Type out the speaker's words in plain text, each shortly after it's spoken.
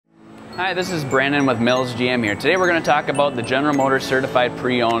Hi, this is Brandon with Mills GM here. Today we're going to talk about the General Motors Certified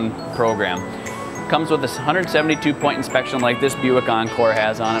Pre-Owned program. It comes with a 172-point inspection like this Buick Encore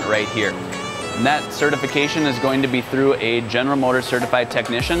has on it right here. And that certification is going to be through a General Motors Certified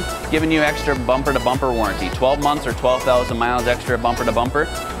Technician, giving you extra bumper-to-bumper warranty, 12 months or 12,000 miles extra bumper-to-bumper,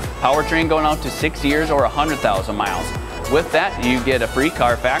 powertrain going out to 6 years or 100,000 miles. With that, you get a free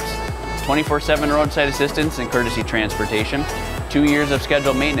Carfax, 24/7 roadside assistance and courtesy transportation, 2 years of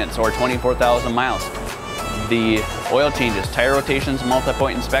scheduled maintenance or 24,000 miles. The oil changes, tire rotations,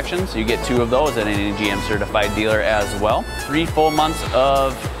 multi-point inspections, you get 2 of those at any GM certified dealer as well. 3 full months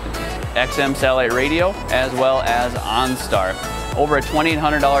of XM satellite radio as well as OnStar. Over a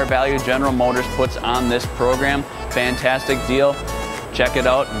 $2,800 value General Motors puts on this program. Fantastic deal. Check it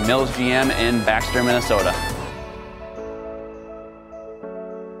out, Mills GM in Baxter, Minnesota.